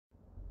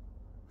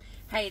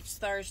Hey, it's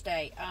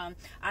Thursday.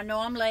 I know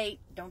I'm late.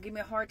 Don't give me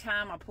a hard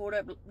time. I pulled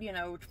up,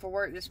 for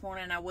work this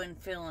morning and I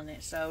wasn't feeling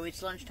it. So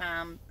it's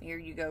lunchtime. Here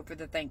you go for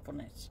the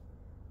thankfulness.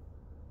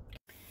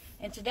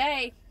 And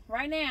today,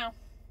 right now,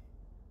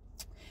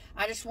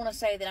 I just want to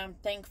say that I'm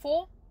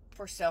thankful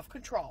for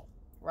self-control,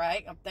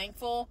 right? I'm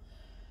thankful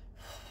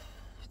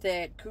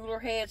that cooler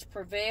heads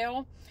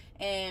prevail.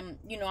 And,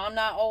 I'm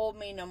not old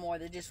me no more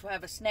that just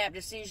have a snap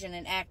decision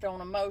and act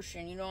on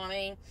emotion. You know what I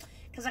mean?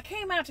 Because I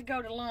came out to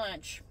go to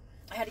lunch.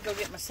 I had to go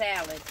get my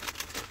salad.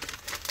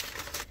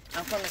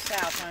 I'm from the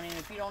South, honey, and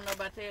if you don't know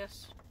about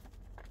this,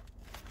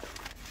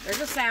 there's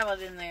a salad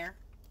in there.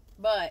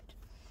 But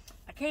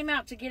I came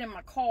out to get in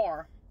my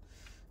car,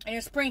 and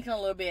it's sprinkling a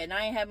little bit, and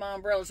I ain't had my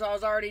umbrella, so I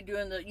was already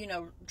doing the,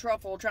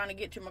 truffle, trying to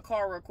get to my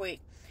car real quick.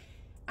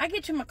 I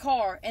get to my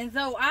car, and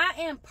though I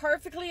am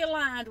perfectly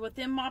aligned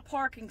within my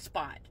parking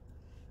spot,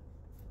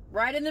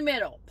 right in the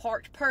middle,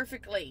 parked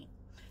perfectly,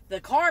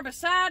 the car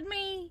beside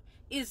me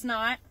is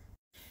not.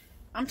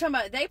 I'm talking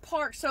about, they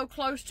parked so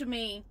close to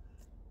me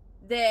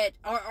that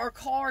our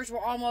cars were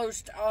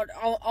almost,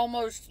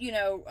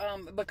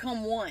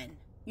 become one.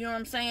 You know what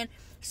I'm saying?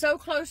 So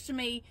close to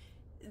me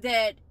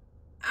that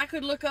I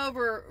could look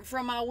over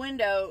from my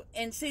window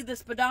and see the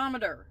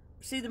speedometer,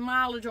 see the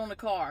mileage on the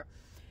car.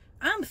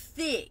 I'm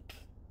thick,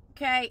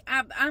 okay?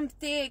 I'm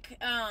thick.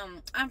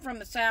 I'm from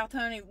the South,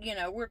 honey.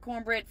 We're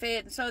cornbread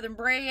fed and Southern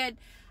bred.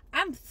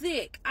 I'm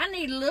thick. I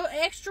need a little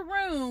extra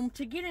room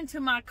to get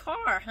into my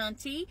car,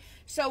 hunty.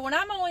 So when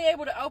I'm only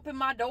able to open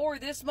my door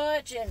this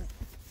much and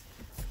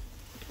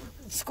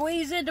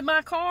squeeze into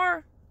my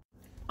car,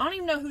 I don't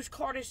even know whose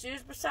car this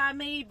is beside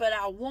me, but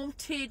I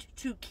wanted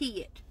to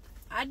key it.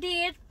 I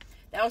did.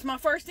 That was my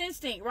first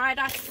instinct, right?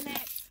 I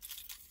snapped.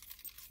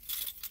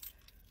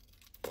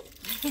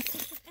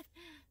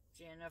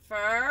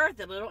 Jennifer,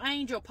 the little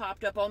angel,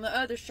 popped up on the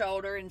other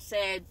shoulder and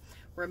said,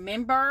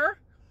 remember,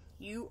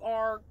 you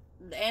are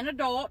an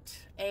adult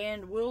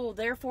and will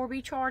therefore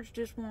be charged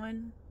as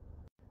one.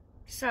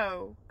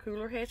 So,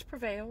 cooler heads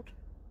prevailed.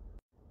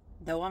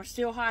 Though I'm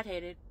still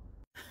hot-headed.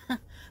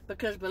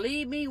 Because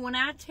believe me when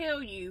I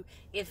tell you,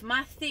 if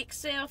my thick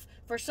self,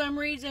 for some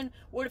reason,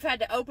 would have had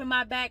to open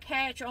my back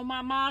hatch on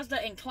my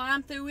Mazda and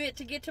climb through it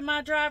to get to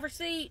my driver's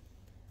seat,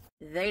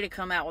 they'd have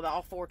come out with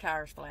all four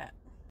tires flat.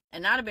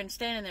 And I'd have been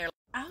standing there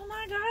like, oh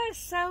my God, it's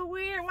so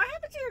weird. What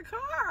happened to your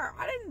car?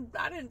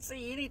 I didn't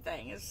see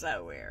anything. It's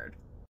so weird.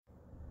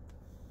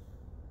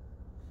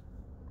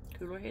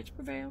 Cooler heads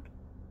prevailed,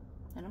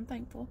 and I'm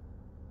thankful.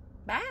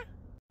 Bye.